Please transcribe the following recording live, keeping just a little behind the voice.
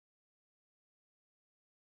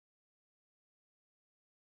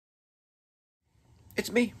It's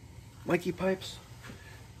me, Mikey Pipes,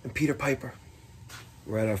 and Peter Piper.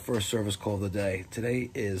 We're at our first service call of the day. Today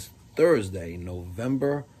is Thursday,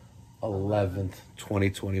 November 11th,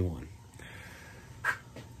 2021.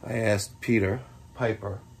 I asked Peter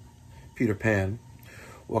Pan,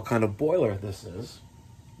 what kind of boiler this is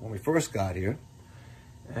when we first got here.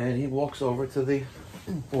 And he walks over to the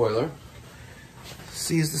boiler,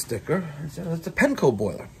 sees the sticker, and said, it's a Penco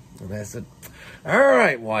boiler. And I said, all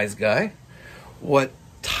right, wise guy, what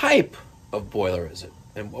type of boiler is it?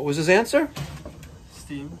 And what was his answer?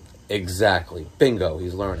 Steam. Exactly. Bingo,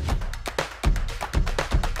 he's learning.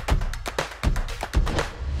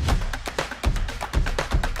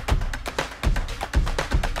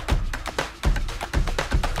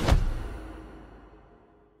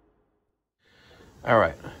 All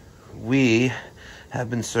right, we have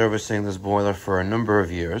been servicing this boiler for a number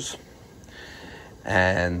of years,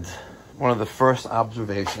 and one of the first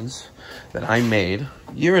observations that I made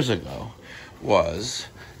years ago was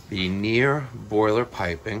the near boiler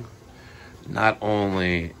piping not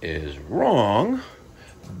only is wrong,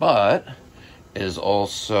 but is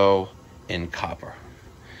also in copper.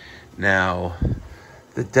 Now,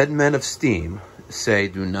 the dead men of steam say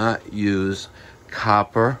do not use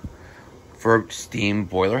copper for steam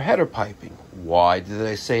boiler header piping. Why do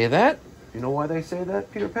they say that? You know why they say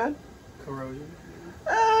that, Peter Pan? Corrosion.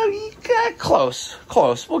 Yeah, close.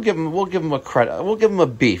 We'll give them a credit. We'll give them a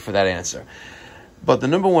B for that answer. But the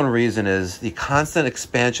number one reason is the constant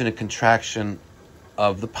expansion and contraction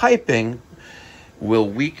of the piping will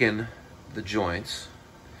weaken the joints,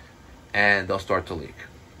 and they'll start to leak.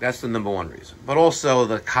 That's the number one reason. But also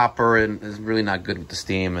the copper is really not good with the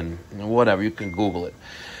steam, and whatever. You can Google it.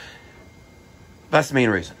 That's the main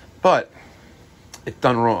reason. But it's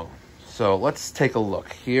done wrong. So let's take a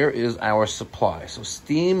look. Here is our supply. So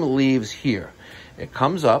steam leaves here. It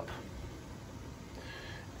comes up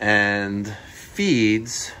and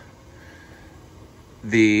feeds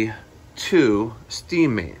the two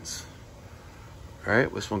steam mains. All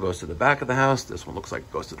right, this one goes to the back of the house. This one looks like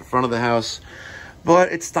it goes to the front of the house.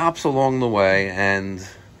 But it stops along the way and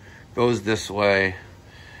goes this way,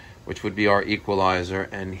 which would be our equalizer.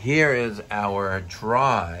 And here is our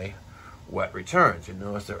dry wet returns. You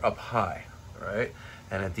notice they're up high, right?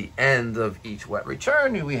 And at the end of each wet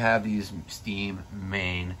return, we have these steam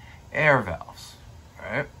main air valves,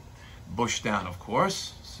 right? Bush down, of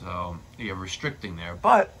course, so you're restricting there.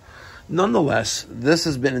 But nonetheless, this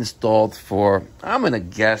has been installed for, I'm gonna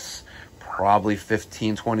guess, probably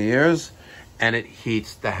 15, 20 years, and it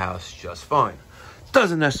heats the house just fine.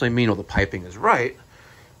 Doesn't necessarily mean all the piping is right,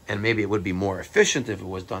 and maybe it would be more efficient if it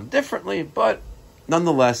was done differently, but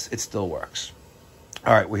nonetheless, it still works.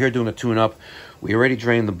 All right, we're here doing a tune-up. We already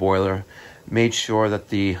drained the boiler, made sure that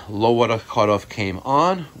the low water cutoff came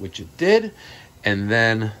on, which it did, and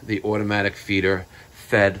then the automatic feeder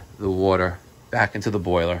fed the water back into the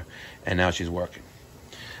boiler, and now she's working.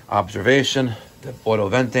 Observation, the auto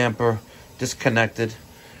vent damper disconnected,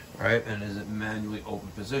 right, and is in manually open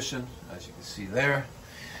position, as you can see there.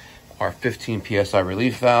 Our 15 PSI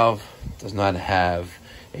relief valve does not have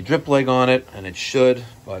a drip leg on it, and it should,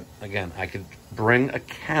 but again, I could bring a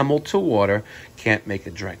camel to water, can't make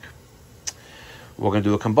it drink. We're gonna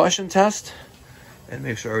do a combustion test and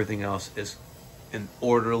make sure everything else is in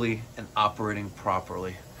orderly and operating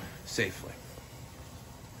properly, safely.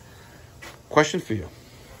 Question for you.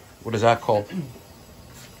 What is that called?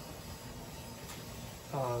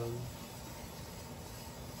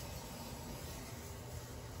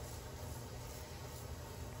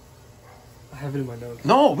 I have it in my notes.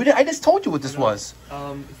 No, I just told you what this was.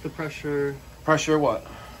 It's the pressure. Pressure what?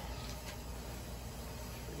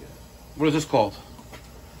 What is this called?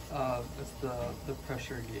 It's the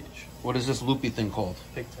pressure gauge. What is this loopy thing called?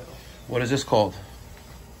 Pigtail. What is this called?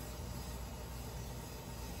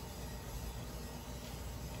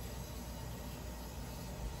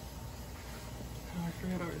 Oh, I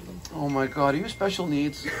forget already. Oh my God, are you special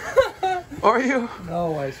needs? Are you?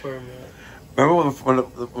 No, I swear, man. Remember when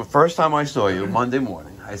the first time I saw you, Monday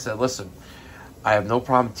morning, I said, listen, I have no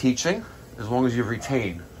problem teaching as long as you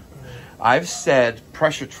retain. I've said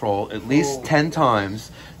pressure troll at least 10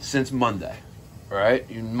 times since Monday, all right?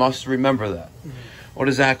 You must remember that. What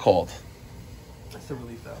is that called? That's the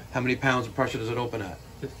relief valve. How many pounds of pressure does it open at?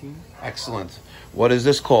 15. Excellent. What is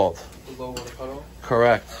this called? The low water cutoff.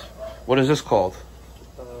 Correct. What is this called?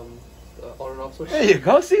 The on and off switch. There you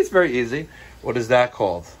go. See, it's very easy. What is that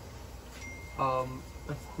called?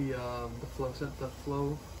 That's the flow set. The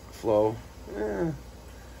flow. Flow. Yeah.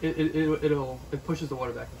 It pushes the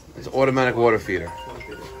water back. It's an automatic water feeder. Water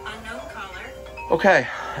feeder. Unknown caller. Okay.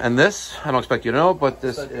 And this, I don't expect you to know, but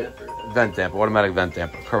this Vent damper. vent damper, automatic vent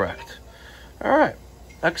damper, correct. All right,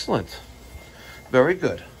 excellent. Very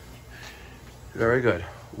good. Very good.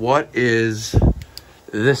 What is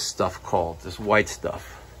this stuff called, this white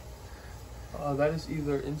stuff? That is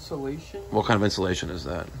either insulation. What kind of insulation is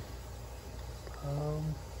that?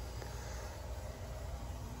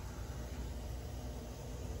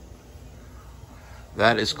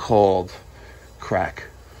 That is called crack.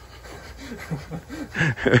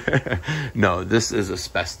 No, this is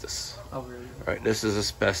asbestos. Oh, really? Right, this is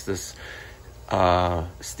asbestos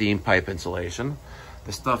steam pipe insulation.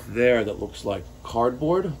 The stuff there that looks like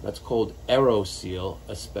cardboard, that's called AeroSeal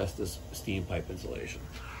asbestos steam pipe insulation.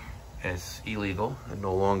 It's illegal and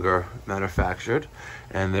no longer manufactured,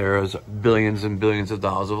 and there's billions and billions of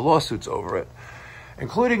dollars of lawsuits over it,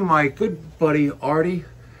 including my good buddy Artie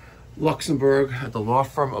Luxembourg at the law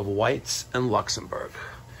firm of Whites and Luxembourg.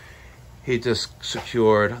 He just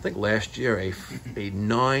secured, I think last year, a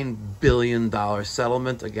 $9 billion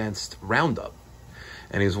settlement against Roundup.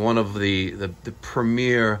 And he's one of the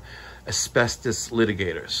premier asbestos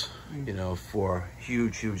litigators, you know, for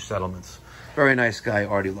huge, huge settlements. Very nice guy,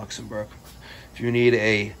 Artie Luxembourg. If you need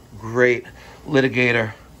a great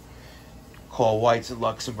litigator, call Whites and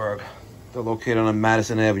Luxembourg. They're located on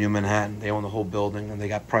Madison Avenue, Manhattan. They own the whole building, and they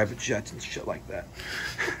got private jets and shit like that.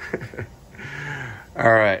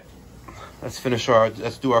 All right, let's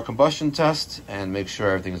do our combustion test and make sure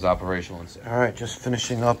everything is operational and safe. All right, just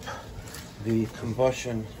finishing up the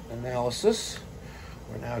combustion analysis.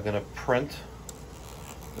 We're now going to print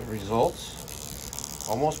the results.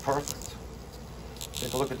 Almost perfect.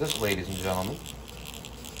 Take a look at this, ladies and gentlemen.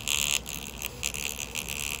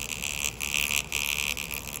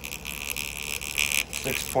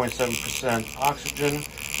 .7% oxygen,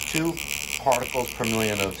 2 particles per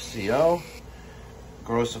million of CO,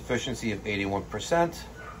 gross efficiency of 81%,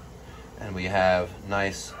 and we have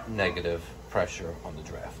nice negative pressure on the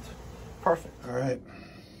draft. Perfect. All right.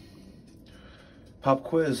 Pop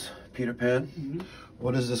quiz, Peter Pan. Mm-hmm.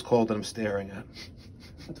 What is this called that I'm staring at?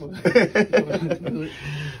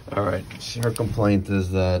 All right. Her complaint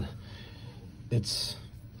is that it's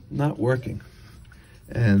not working.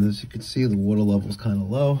 And as you can see, the water level's kind of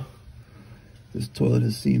low. This toilet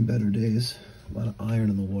has seen better days. A lot of iron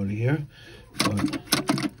in the water here, but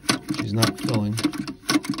she's not filling.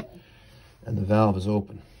 And the valve is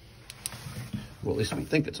open. Well, at least we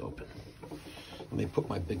think it's open. Let me put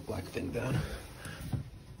my big black thing down.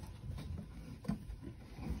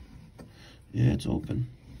 Yeah, it's open.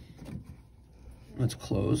 Let's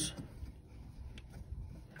close.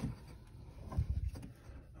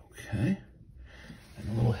 Okay. And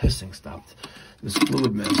a little hissing stopped. This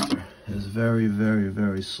fluid master is very, very,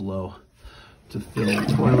 very slow to fill the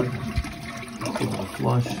toilet. Let's give it a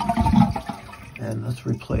flush. And let's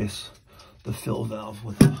replace the fill valve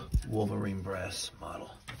with a Wolverine brass model.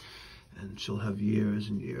 And she'll have years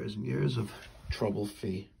and years and years of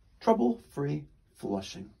trouble-free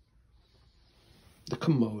flushing. The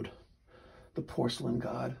commode, the porcelain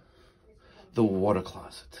god, the water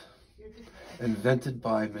closet, invented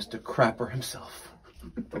by Mr. Crapper himself.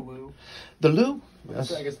 The loo. The loo?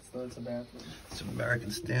 Yes. I guess it's a bathroom. It's American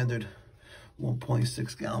standard,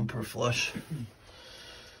 1.6 gallon per flush.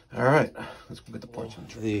 All right, let's go get the parts.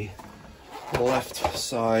 The left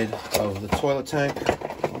side of the toilet tank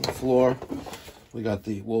on the floor, we got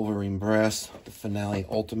the Wolverine brass, the Finale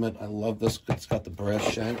Ultimate. I love this. It's got the brass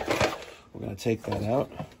shank. We're gonna take that out.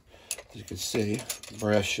 As you can see,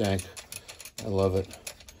 brass shank. I love it.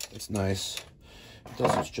 It's nice. It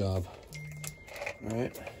does its job. All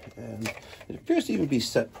right, and it appears to even be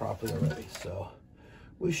set properly already, so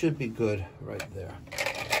we should be good right there.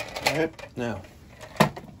 All right, now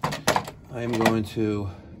I am going to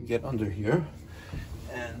get under here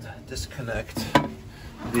and disconnect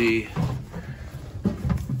the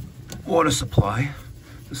water supply,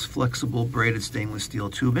 this flexible braided stainless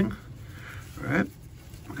steel tubing. All right,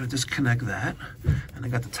 I'm going to disconnect that, and I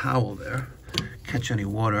got the towel there. Catch any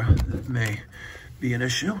water that may be an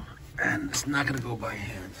issue. And it's not gonna go by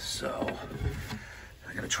hand, so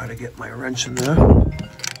I gotta try to get my wrench in there.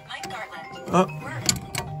 Oh.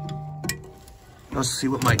 Let's see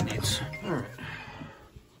what Mike needs. All right.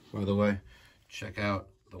 By the way, check out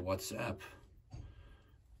the WhatsApp.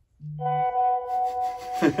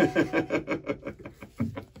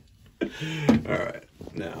 All right,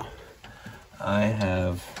 now I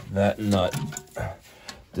have that nut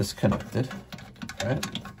disconnected, right?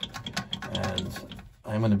 And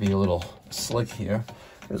I'm going to be a little slick here.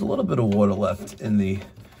 There's a little bit of water left in the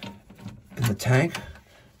tank,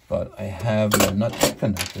 but I have the nut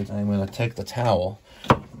connected. I'm going to take the towel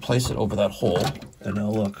place it over that hole. And now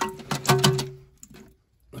look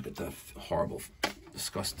at that horrible,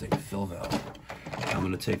 disgusting fill valve. I'm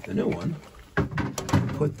gonna take the new one,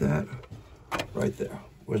 put that right there.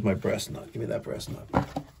 Where's my brass nut? Give me that brass nut. All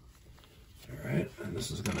right, and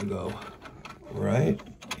this is gonna go right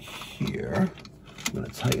here. I'm gonna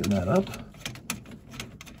tighten that up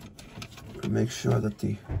and make sure that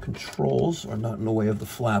the controls are not in the way of the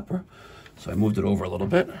flapper. So I moved it over a little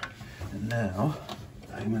bit. And now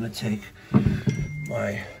I'm gonna take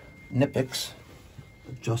my Knipex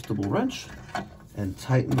adjustable wrench and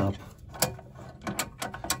tighten up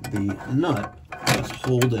the nut that's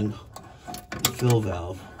holding the fill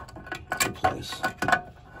valve in place.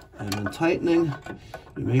 And in tightening,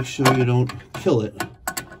 you make sure you don't kill it.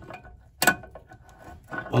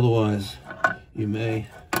 Otherwise, you may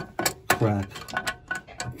crack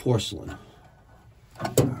porcelain.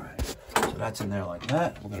 All right, so that's in there like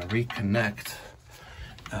that. We're gonna reconnect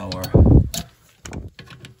our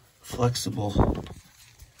flexible,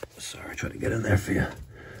 sorry, try to get in there for you,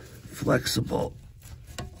 flexible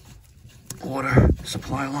water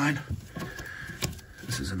supply line.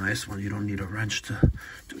 This is a nice one. You don't need a wrench to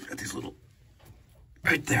do it. Got these little,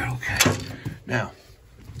 right there, okay. Now,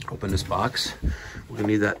 open this box. We're gonna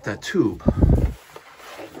need that tube.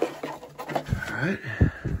 All right.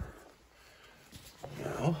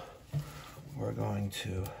 Now, we're going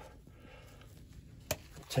to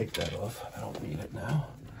take that off. I don't need it now.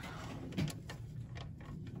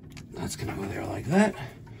 That's gonna go there like that.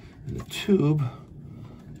 And the tube,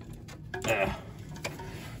 you have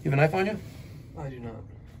a knife on you? I do not.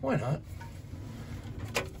 Why not?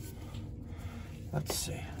 Let's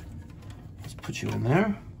see. Let's put you in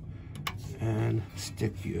there and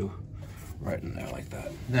stick you right in there like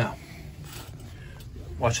that. Now,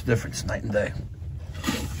 watch the difference night and day.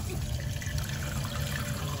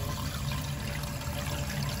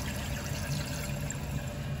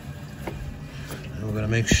 And we're gonna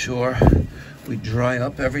make sure we dry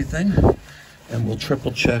up everything, and we'll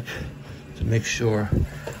triple check to make sure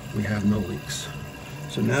we have no leaks.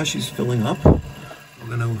 So now she's filling up. We're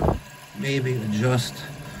gonna maybe adjust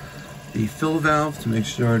the fill valve to make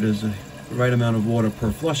sure there's the right amount of water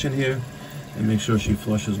per flush in here, and make sure she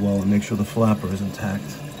flushes well, and make sure the flapper is intact.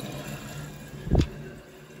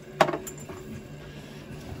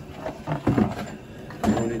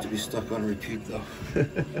 You don't need to be stuck on repeat though.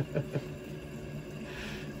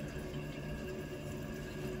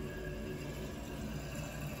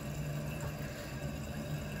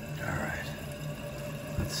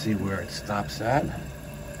 See where it stops at.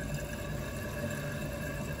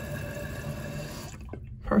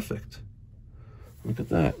 Perfect. Look at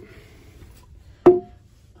that.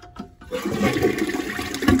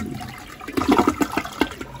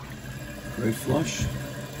 Great flush.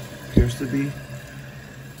 Appears to be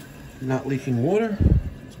not leaking water.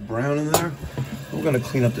 It's brown in there. We're going to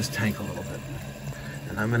clean up this tank a little bit.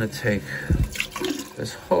 And I'm going to take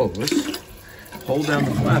this hose, hold down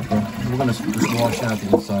the flapper, and we're going to just wash out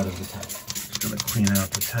the inside of the tank. Just going to clean out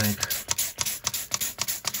the tank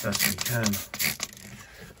best we can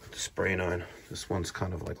with the spray line. This one's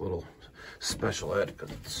kind of like a little special ed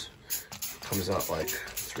because it comes out like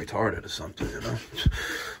it's retarded or something, you know?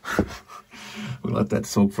 We'll let that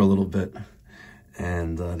soak for a little bit,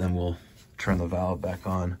 and then we'll turn the valve back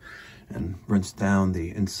on and rinse down the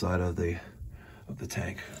inside of the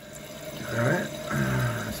tank. All right.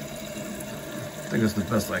 I think it's the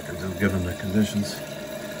best I can do given the conditions.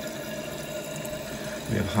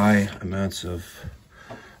 We have high amounts of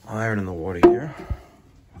iron in the water here.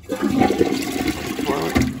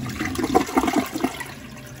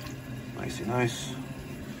 Nicey nice.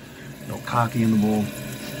 No cocky in the bowl.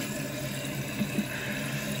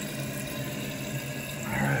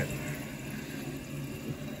 All right.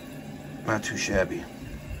 Not too shabby.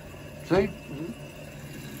 See?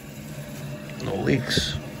 No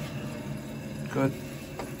leaks. Good.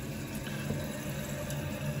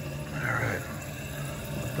 All right.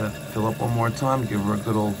 Let that fill up one more time. Give her a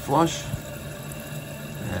good old flush.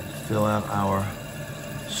 And fill out our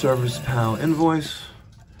Service Pal invoice.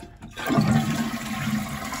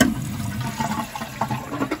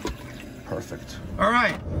 Perfect. All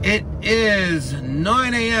right. It is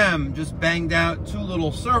 9 a.m. Just banged out 2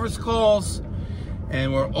 little service calls,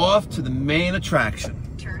 and we're off to the main attraction.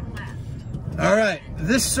 All right,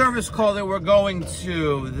 this service call that we're going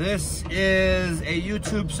to, this is a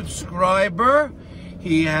YouTube subscriber.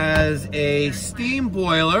 He has a steam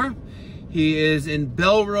boiler. He is in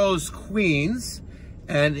Belrose, Queens,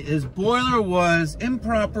 and his boiler was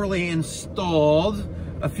improperly installed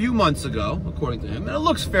a few months ago, according to him, and it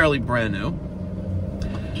looks fairly brand new.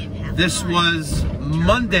 This was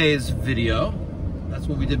Monday's video. That's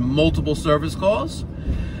when we did multiple service calls.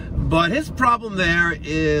 But his problem there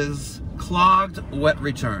is clogged wet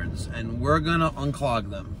returns, and we're gonna unclog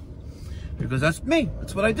them. Because that's me,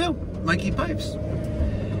 that's what I do, Mikey Pipes.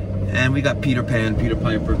 And we got Peter Pan, Peter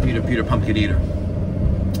Piper, Peter Pumpkin Eater.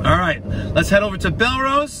 All right, let's head over to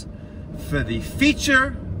Belrose for the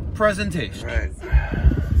feature presentation. Right.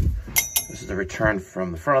 This is the return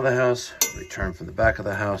from the front of the house, return from the back of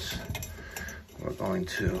the house. We're going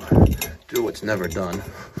to do what's never done,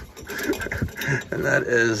 and that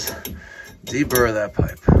is deburr that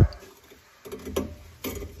pipe.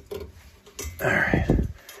 All right,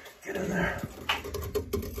 get in there.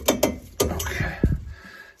 Okay,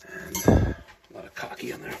 and a lot of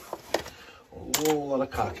cocky in there. A whole lot of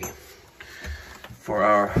cocky. For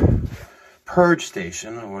our purge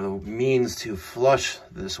station, or the means to flush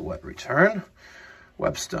this wet return,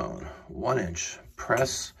 webstone, 1-inch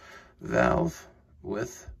press valve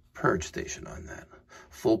with purge station on that,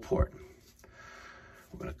 full port.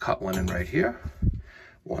 We're going to cut one in right here,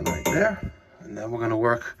 one right there, and then we're going to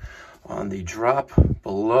work on the drop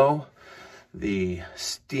below the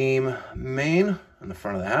steam main in the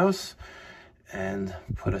front of the house and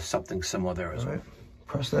put something similar there as well.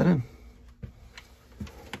 Press that in.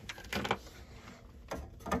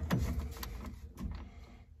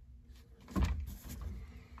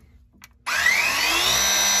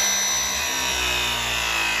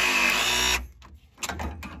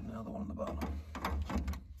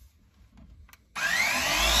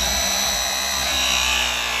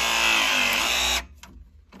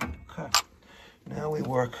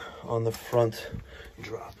 Work on the front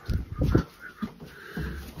drop.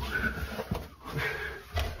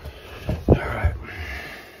 All right,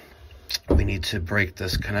 we need to break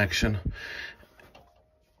this connection.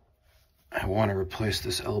 I want to replace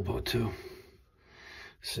this elbow too.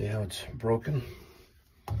 See how it's broken?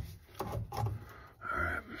 All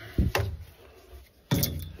right.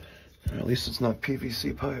 At least it's not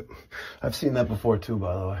PVC pipe. I've seen that before too,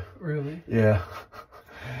 by the way. Really? Yeah.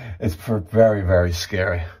 It's very, very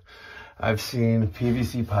scary. I've seen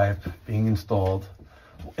PVC pipe being installed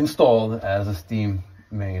as a steam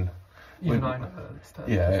main. Even I know that.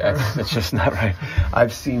 Yeah, it's just not right.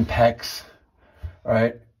 I've seen PEX,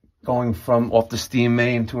 right, going from off the steam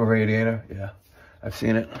main to a radiator. Yeah, I've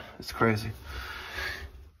seen it. It's crazy.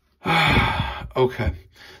 Okay,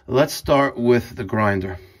 let's start with the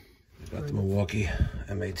grinder. We've got the Milwaukee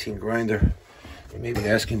M18 grinder. You may be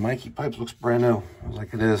asking, Mikey Pipes looks brand new. I was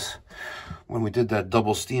like, it is. When we did that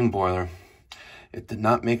double steam boiler, it did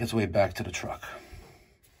not make its way back to the truck.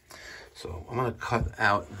 So I'm gonna cut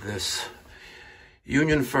out this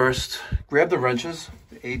union first. Grab the wrenches,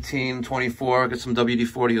 18, 24, get some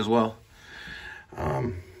WD-40 as well.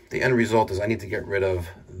 The end result is I need to get rid of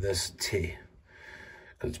this T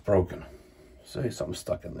because it's broken. See, something's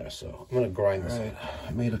stuck in there. So I'm gonna grind this. Right.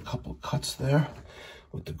 I made a couple cuts there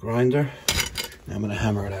with the grinder. Now I'm going to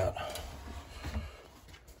hammer it out.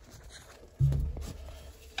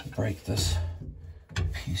 Break this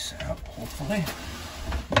piece out, hopefully.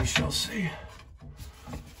 We shall see.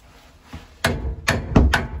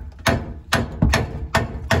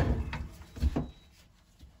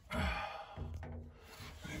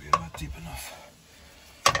 Maybe not deep enough.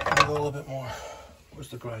 Maybe go a little bit more. Where's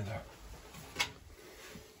the grinder?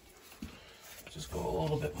 Just go a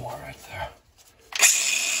little bit more right there.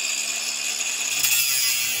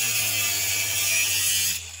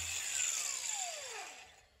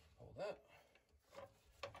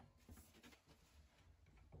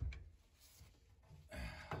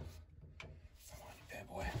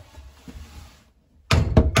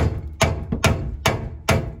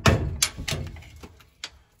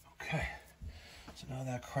 Now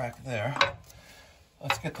that crack there.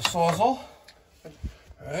 Let's get the Sawzall. All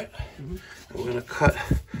right. We're gonna cut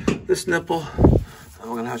this nipple. And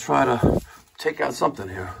we're gonna try to take out something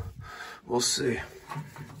here. We'll see.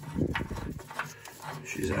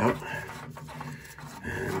 She's out.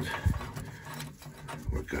 And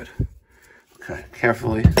we're good. Okay,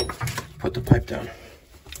 carefully put the pipe down.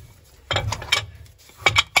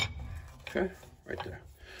 Okay, right there.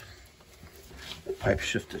 The pipe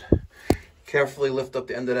shifted. Carefully lift up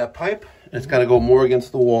the end of that pipe. And it's got to go more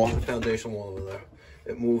against the wall, the foundation wall over there.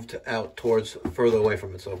 It moved out towards further away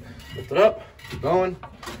from it. So lift it up, keep going.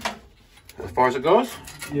 As far as it goes?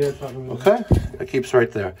 Yeah, probably. Okay, it keeps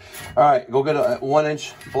right there. All right, go get a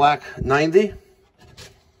 1-inch black 90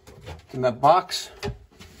 in that box.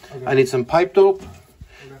 Okay. I need some pipe dope,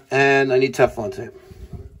 and I need Teflon tape.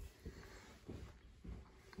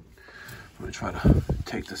 I'm gonna try to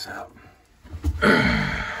take this out.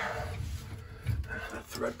 That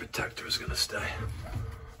thread protector is gonna stay.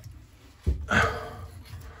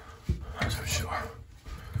 That's for sure.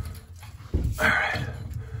 All right,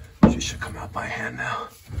 she should come out by hand now.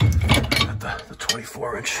 Got the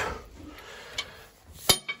 24-inch.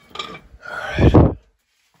 All right.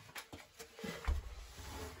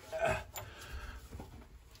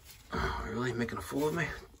 Really making a fool of me?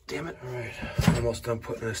 Damn it. All right, almost done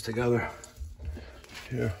putting this together.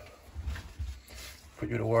 Here. Put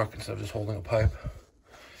you to work instead of just holding a pipe.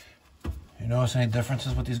 You notice any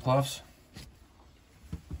differences with these gloves?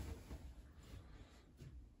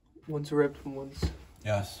 One's ripped and one's...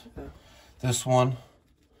 Yes. Yeah. This one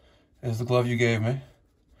is the glove you gave me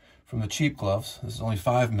from the cheap gloves. This is only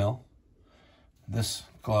 5 mil. This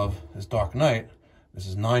glove is Dark Knight. This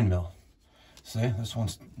is 9 mil. See, this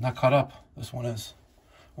one's not cut up. This one is.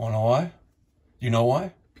 Wanna know why? You know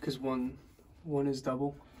why? Because one is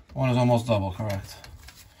double. One is almost double, correct.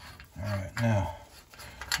 All right, now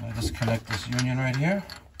I'm gonna disconnect this union right here.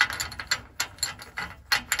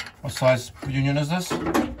 What size union is this?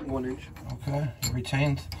 1 inch. Okay, you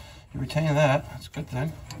retain that. That's a good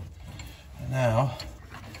thing. And now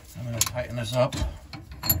I'm gonna tighten this up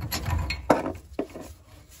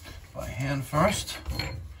by hand first.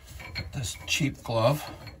 This cheap glove.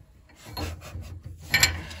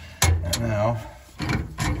 And now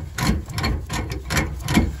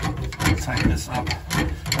tighten this up.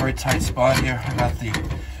 Very tight spot here. I got the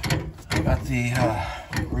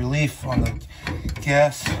relief on the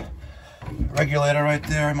gas regulator right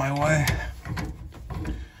there in my way.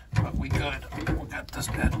 But we good. We got this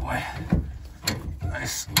bad boy.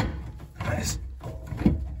 Nice. Nice.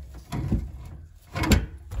 Come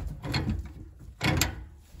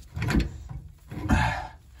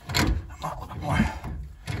on, a little bit more.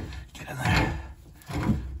 Get in there.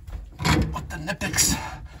 With the nippics.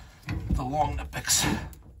 The long nippics.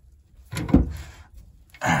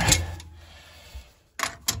 Alright.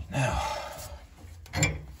 Now,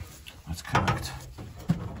 let's connect.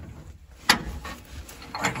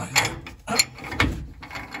 Right like that.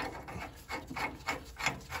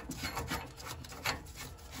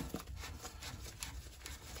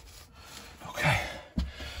 Okay.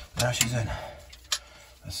 Now she's in.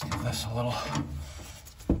 Let's give this a little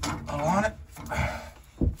on it.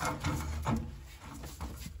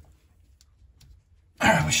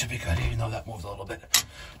 Alright, we should be good, even though that moved a little bit.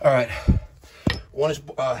 Alright. 1 inch,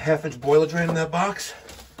 half-inch boiler drain in that box.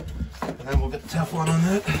 And then we'll get the Teflon on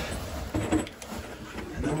that.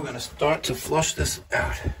 And then we're going to start to flush this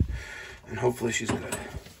out. And hopefully she's good.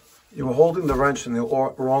 You were holding the wrench in the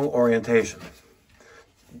wrong orientation.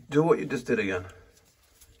 Do what you just did again.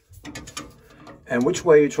 And which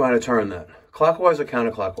way are you trying to turn that? Clockwise or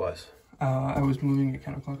counterclockwise? I was moving it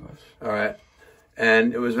counterclockwise. All right.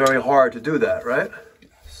 And it was very hard to do that, right?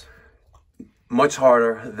 Yes. Much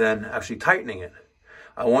harder than actually tightening it.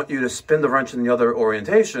 I want you to spin the wrench in the other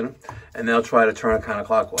orientation, and now try to turn it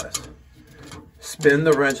counterclockwise. Spin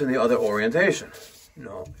the wrench in the other orientation.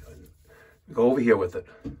 No. Go over here with it.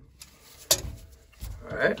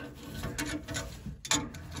 All right.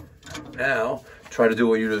 Now, try to do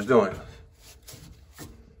what you're just doing.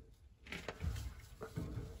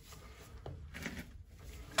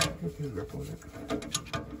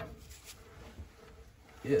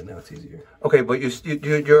 Yeah, now it's easier. Okay, but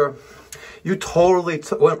you totally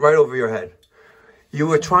went right over your head. You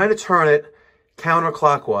were trying to turn it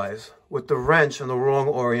counterclockwise with the wrench in the wrong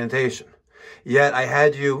orientation. Yet I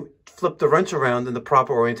had you flip the wrench around in the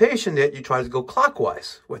proper orientation, yet you tried to go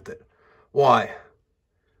clockwise with it. Why?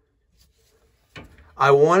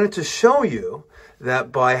 I wanted to show you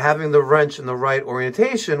that by having the wrench in the right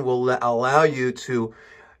orientation will allow you to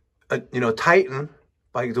tighten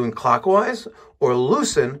by doing clockwise or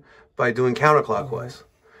loosen by doing counterclockwise.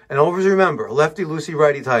 And always remember, lefty, loosey,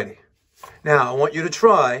 righty, tighty. Now, I want you to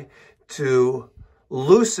try to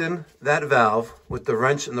loosen that valve with the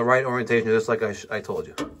wrench in the right orientation, just like I told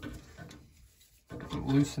you.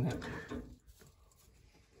 Loosen it.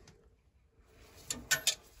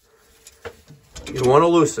 You want to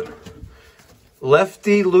loosen.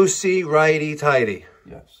 Lefty, loosey, righty, tighty.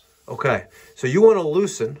 Yes. Okay, so you want to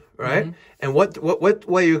loosen, right? Mm-hmm. And what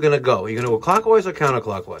way are you going to go? Are you going to go clockwise or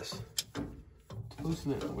counterclockwise?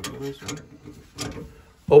 Loosen it. I'm going to loosen it.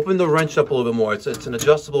 Open the wrench up a little bit more. It's an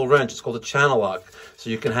adjustable wrench. It's called a channel lock. So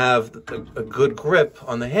you can have a good grip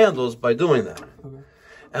on the handles by doing that. Okay.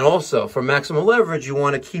 And also, for maximum leverage, you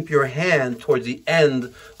want to keep your hand towards the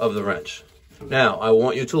end of the wrench. Okay. Now, I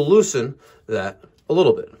want you to loosen that a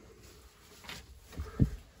little bit.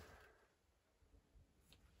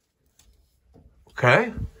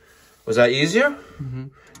 Okay? Was that easier? Mm-hmm.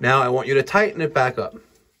 Now I want you to tighten it back up.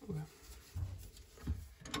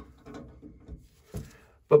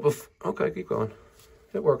 But okay, keep going.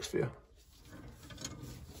 It works for you.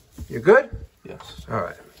 You good? Yes. All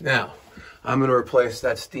right. Now, I'm going to replace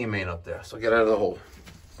that steam main up there. So get out of the hole.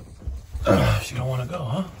 She don't want to go,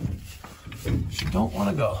 huh? She don't want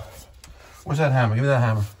to go. Where's that hammer? Give me that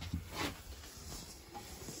hammer.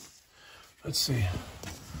 Let's see.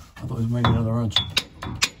 I thought it was maybe another wrench.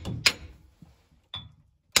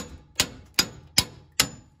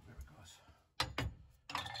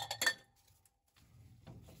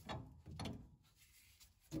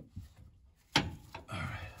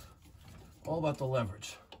 All about the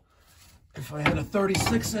leverage. If I had a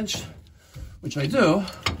 36-inch, which I do,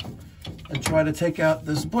 and try to take out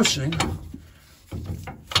this bushing,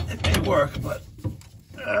 it may work, but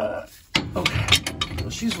okay. So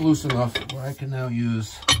she's loose enough where I can now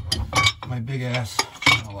use my big ass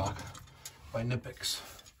channel lock by Nipix.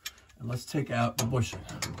 And let's take out the bushing.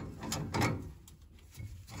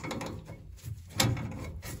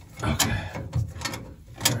 Okay,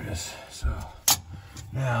 there it is. So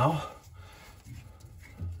now,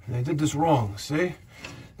 they did this wrong, see?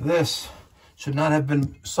 This should not have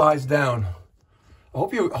been sized down. I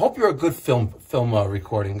hope you're a good film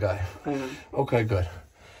recording guy. Okay, good.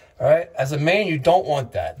 All right, as a main, you don't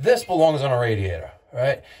want that. This belongs on a radiator, all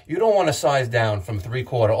right? You don't want to size down from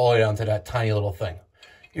 3/4 all the way down to that tiny little thing.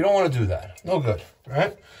 You don't want to do that. No good, all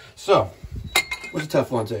right? So, where's the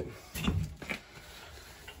Teflon tape?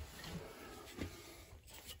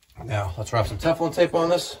 Now, let's wrap some Teflon tape on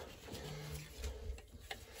this.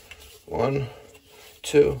 1,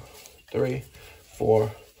 2, 3,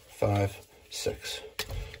 4, 5, 6.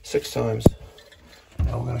 6 times.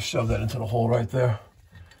 Now we're going to shove that into the hole right there.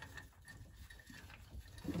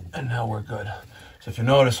 And now we're good. So if you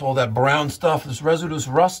notice all that brown stuff, this residue, this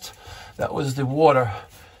rust, that was the water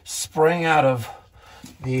spraying out of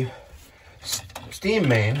the steam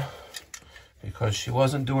main because she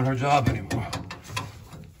wasn't doing her job anymore.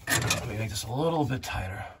 Let me make this a little bit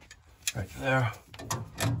tighter. Right there.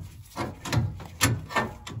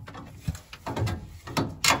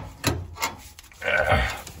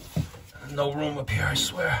 No room up here, I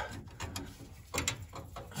swear.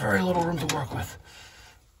 Very little room to work with.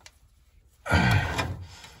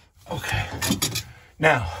 Okay.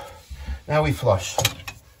 Now we flush.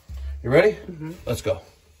 You ready? Mm-hmm. Let's go.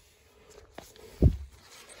 It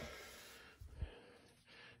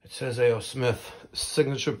says A.O. Smith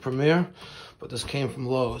Signature Premier, but this came from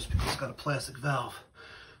Lowe's because it's got a plastic valve.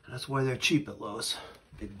 And that's why they're cheap at Lowe's,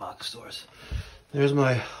 big box stores. There's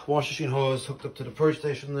my wash machine hose hooked up to the purge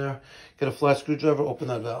station there. Get a flat screwdriver, open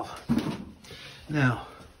that valve. Now,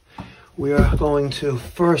 we are going to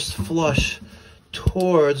first flush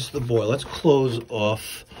towards the boil. Let's close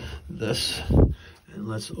off this and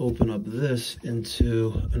let's open up this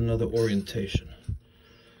into another orientation.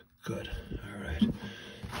 Good, all right.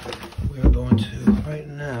 We are going to, right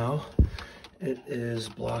now, it is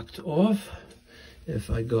blocked off. If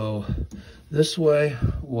I go this way,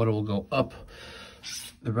 water will go up.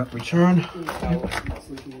 The return.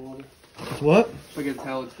 It's what? If I get a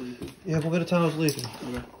towel, it's leaking. Yeah, we'll get a towel, it's leaking.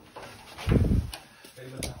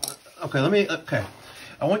 Okay. Okay,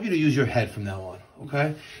 I want you to use your head from now on,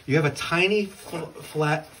 okay? You have a tiny,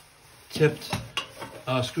 flat tipped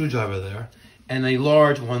screwdriver there and a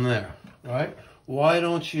large one there, right? Why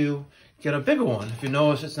don't you get a bigger one if you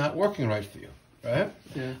notice it's not working right for you, right?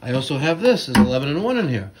 Yeah. I also have this, there's 11 and 1 in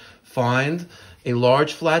here. Find a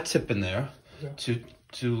large flat tip in there to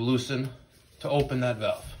loosen, to open that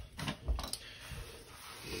valve.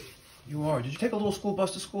 You are. Did you take a little school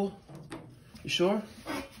bus to school? You sure?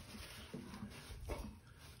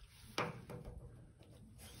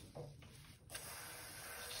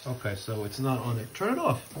 Okay, so it's not on it. Turn it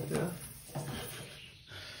off. Yeah.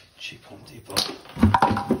 Cheap Home Depot.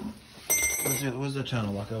 Where's the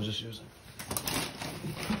channel lock I was just using?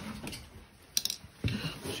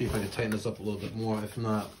 See if I can tighten this up a little bit more. If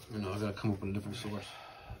not, I gotta come up with a different source.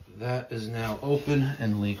 That is now open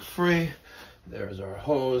and leak free. There's our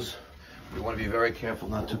hose. We want to be very careful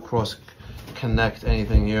not to cross connect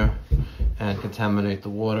anything here and contaminate the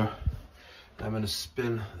water. I'm going to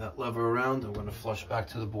spin that lever around. I'm going to flush back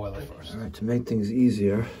to the boiler first. All right, to make things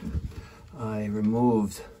easier, I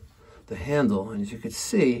removed the handle, and as you can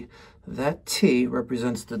see, that T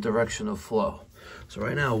represents the direction of flow. So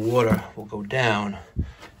right now, water will go down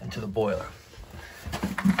into the boiler.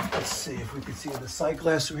 Let's see if we can see the sight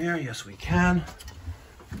glass from here. Yes, we can.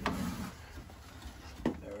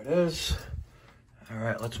 There it is. All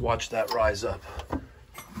right, let's watch that rise up.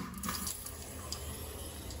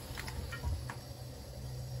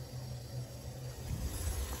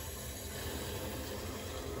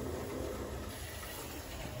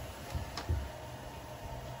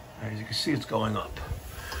 As you can see, it's going up.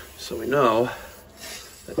 So we know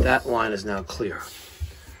that that line is now clear,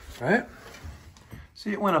 right?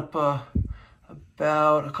 See, it went up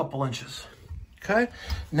about a couple inches. Okay,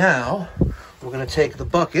 now we're gonna take the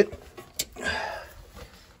bucket,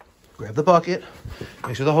 grab the bucket,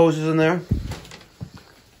 make sure the hose is in there,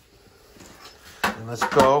 and let's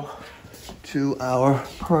go to our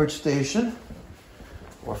purge station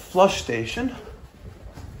or flush station.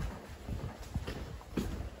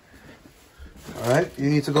 All right, you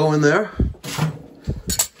need to go in there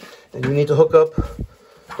and you need to hook up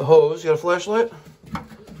the hose. You got a flashlight? I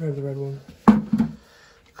have the red one.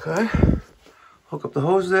 Okay, hook up the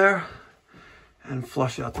hose there and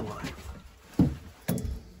flush out the line.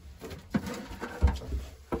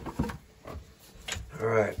 All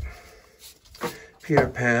right, Peter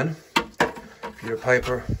Piper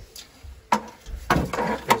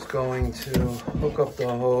is going to hook up the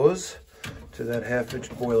hose to that 1/2-inch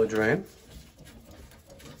boiler drain.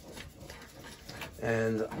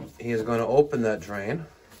 And he is going to open that drain.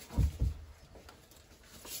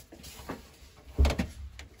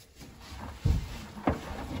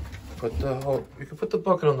 You can put the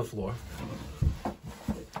bucket on the floor.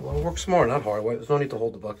 Well, work smart, not hard. There's no need to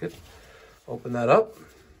hold the bucket. Open that up.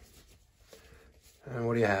 And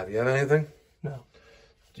what do you have? You have anything? No.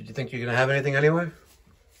 Did you think you're going to have anything anyway?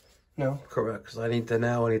 No. Correct, because I need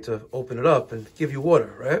to open it up and give you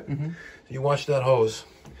water, right? Mm-hmm. You watch that hose.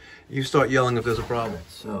 You start yelling if there's a problem.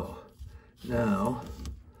 So now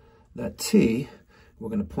that T, we're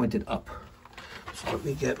going to point it up. So let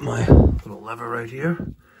me get my little lever right here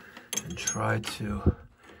and try to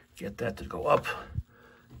get that to go up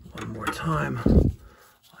one more time,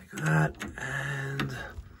 like that and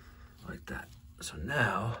like that. So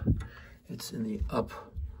now it's in the up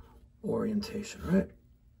orientation, right?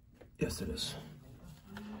 Yes, it is.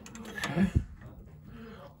 Okay.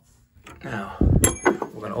 Now,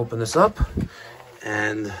 we're going to open this up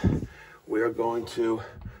and we are going to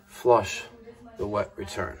flush the wet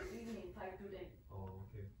return.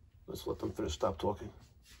 Let's let them finish. Stop talking.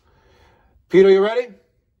 Peter, you ready?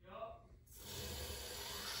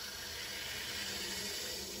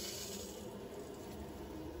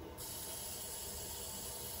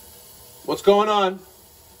 What's going on?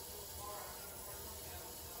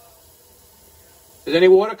 Is any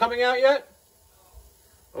water coming out yet?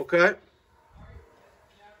 Okay.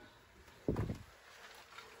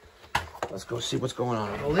 Let's go see what's going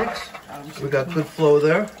on. No leaks. We got good flow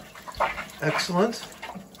there. Excellent.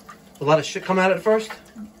 A lot of shit come out at first?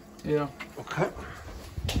 Yeah. Okay.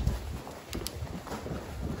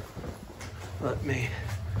 Let me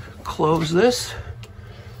close this.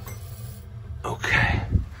 Okay.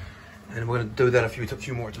 And we're going to do that a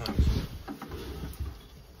few more times.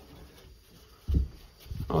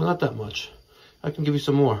 Oh, not that much. I can give you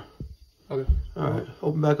some more. Okay. All right.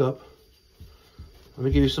 Open back up. Let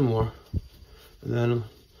me give you some more. And then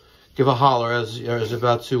give a holler as it's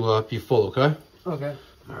about to be full, okay? Okay.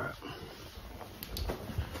 All right.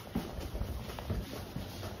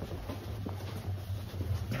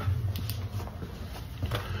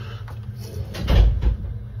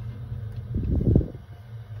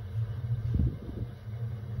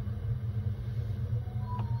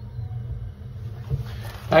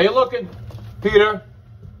 How you looking, Peter?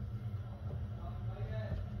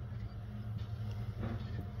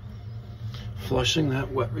 Flushing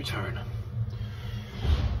that wet return.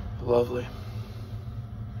 Lovely.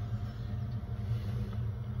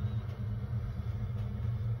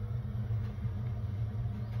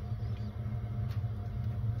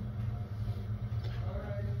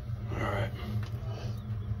 All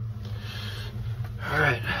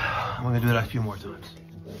right. I'm gonna do that a few more times.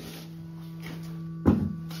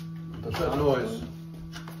 What's that noise?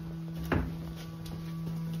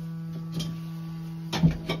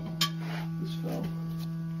 This fell.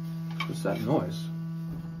 What's that noise?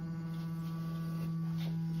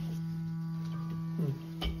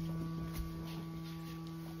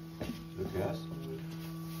 Good gas.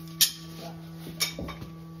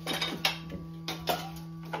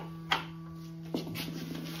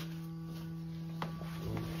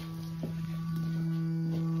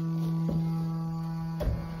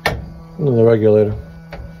 The regulator.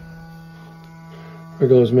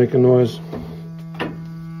 Regulator's making noise.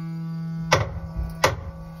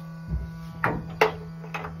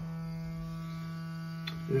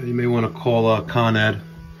 Yeah, you may want to call Con Ed,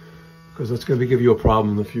 because that's going to give you a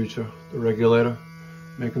problem in the future. The regulator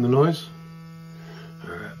making the noise.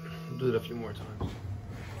 All right, we'll do it a few more times.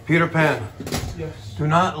 Peter Pan. Yes. Do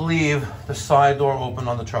not leave the side door open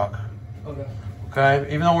on the truck. Okay. Okay,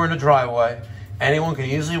 even though we're in the driveway, anyone can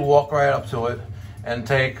easily walk right up to it and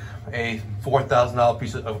take a $4,000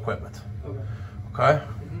 piece of equipment. Okay. Okay?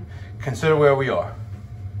 Consider where we are.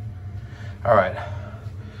 All right.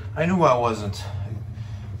 I knew I wasn't,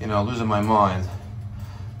 losing my mind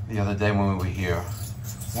the other day when we were here.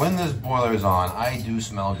 When this boiler is on, I do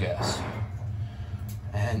smell gas.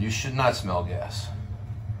 And you should not smell gas.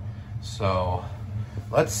 So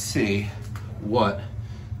let's see what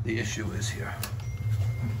the issue is here.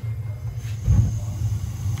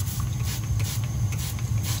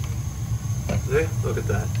 See? Look at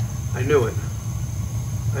that. I knew it.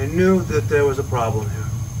 I knew that there was a problem here.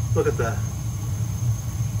 Look at that.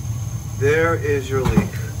 There is your leak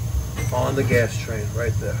on the gas train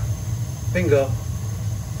right there. Bingo.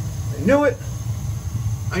 I knew it.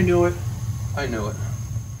 I knew it. I knew it.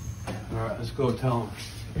 All right, let's go tell him.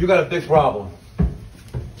 You got a big problem.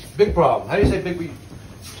 Big problem. How do you say big?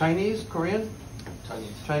 Chinese? Korean?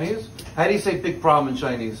 Chinese. Chinese? How do you say big problem in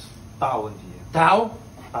Chinese? 大问题. Tao?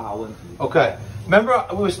 大问题. Okay. Remember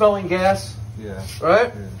we were smelling gas? Yeah.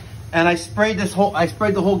 Right? Yeah. And I sprayed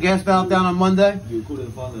the whole gas valve down on Monday. You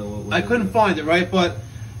couldn't find it. I couldn't find it, right? But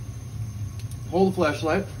hold the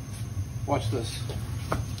flashlight. Watch this.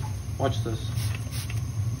 Watch this.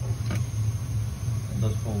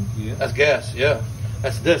 That's from here. That's gas, yeah.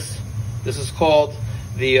 That's this. This is called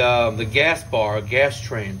the gas bar, gas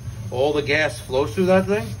train. All the gas flows through that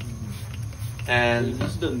thing. And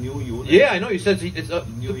this is the new unit. yeah, I know. You said it's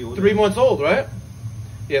New unit. 3 months old, right?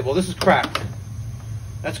 Yeah. Well, this is cracked.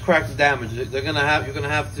 That's cracked and damaged. You're gonna have to. We're gonna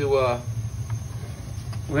have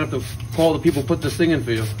to call the people who put this thing in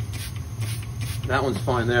for you. That one's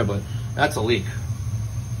fine there, but that's a leak.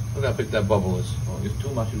 Look how big that bubble is. Oh, it's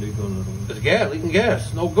too much leak a little. It's gas, leaking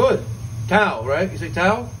gas. No good. Tao, right? You say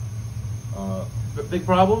Tao? Big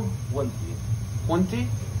problem? 问题. 20?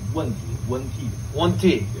 问题. 1 T. 1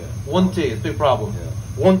 T. Yeah. 1 T. It's a big problem. Yeah.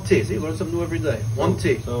 1 T. See, learn something new every day. 1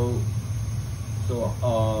 T. So,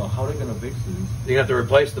 how are they gonna fix this? You're gonna have to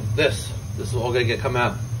replace this. This is all gonna come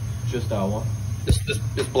out. Just that one? This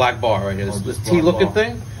black bar right here. Oh, This this T looking black bar.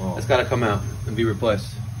 thing. Oh. It's gotta come out and be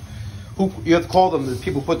replaced. You have to call them, the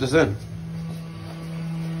people who put this in.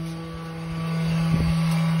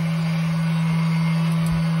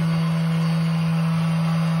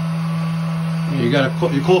 You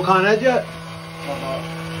call Con Ed yet?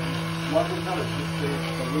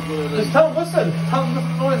 Just tell them, listen. Tell them what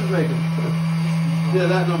the noise is making. Yeah,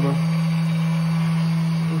 that number.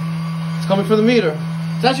 It's coming from the meter.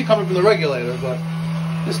 It's actually coming from the regulator, but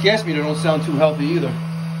this gas meter don't sound too healthy either.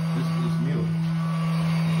 This is new.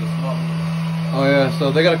 It's not new. Oh yeah,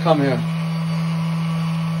 so they gotta come here.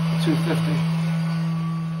 250.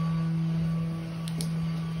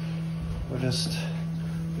 We're just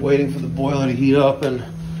waiting for the boiler to heat up, and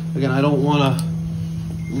again, I don't want to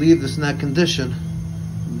leave this in that condition,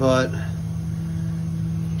 but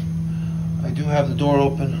I do have the door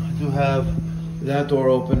open. I do have that door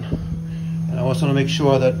open, and I also want to make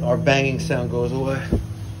sure that our banging sound goes away.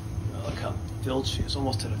 Look how filled she is,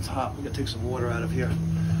 almost to the top. We're gonna take some water out of here.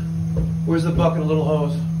 Where's the bucket and little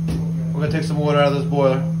hose? We're gonna take some water out of this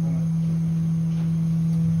boiler.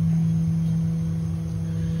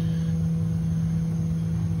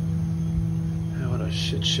 What a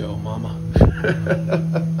shit show, mama.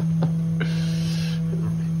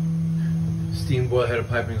 Steam boiler header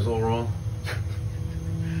piping is all wrong.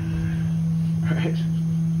 Right?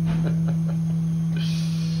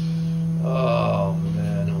 Oh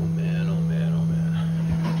man, oh man, oh man, oh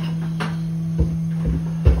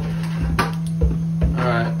man.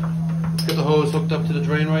 Alright. Let's get the hose hooked up to the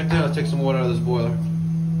drain right there. Let's take some water out of this boiler.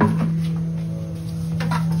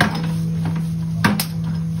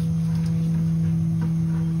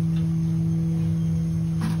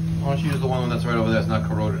 Why don't you use the one that's right over there? It's not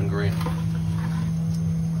corroded and green.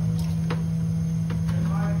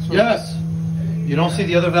 Yes. You don't see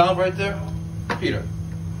the other valve right there, Peter?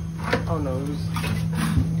 Oh no, it was.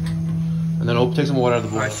 And then take some water out of the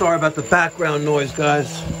boiler. All right, sorry about the background noise,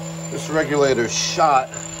 guys. This regulator's shot.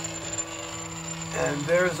 And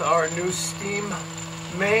there's our new steam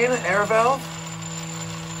main air valve,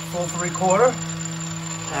 full 3/4.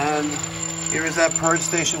 And here is that purge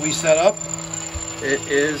station we set up. It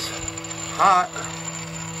is hot,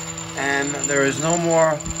 and there is no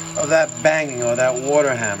more of that banging or that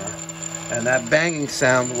water hammer. And that banging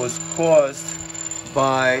sound was caused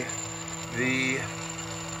by the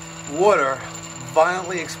water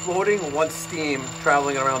violently exploding once steam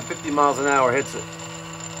traveling at around 50 miles an hour hits it.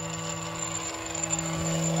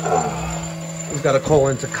 He's got to call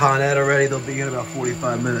into Con Ed already. They'll be in about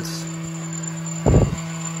 45 minutes.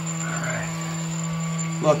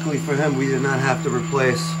 Luckily for him, we did not have to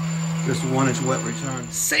replace this 1-inch wet return.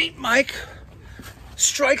 Saint Mike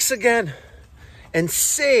strikes again and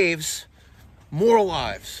saves more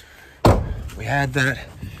lives. We had that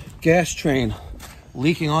gas train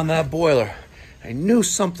leaking on that boiler. I knew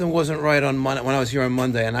something wasn't right on Monday when I was here on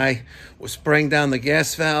Monday, and I was spraying down the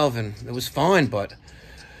gas valve, and it was fine. But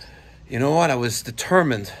you know what? I was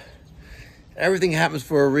determined. Everything happens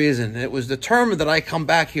for a reason. It was determined that I come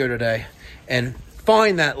back here today and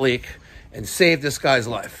find that leak and save this guy's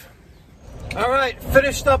life. All right,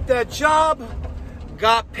 finished up that job,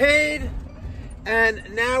 got paid, and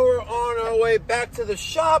now we're on our way back to the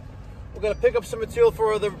shop. We're gonna pick up some material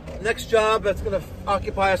for the next job that's gonna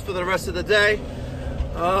occupy us for the rest of the day.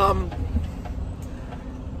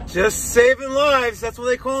 Just saving lives. That's what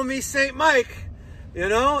they call me, St. Mike. You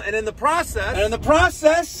know, and in the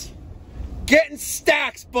process, getting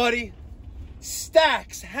stacks, buddy.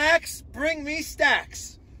 Stacks. Hacks, bring me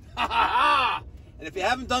stacks. Ha ha ha! And if you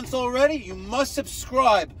haven't done so already, you must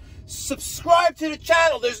subscribe. Subscribe to the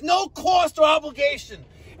channel. There's no cost or obligation.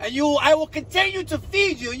 And I will continue to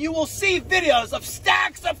feed you, and you will see videos of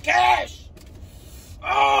stacks of cash.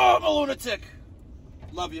 Oh, I'm a lunatic.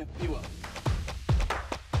 Love you. Be well.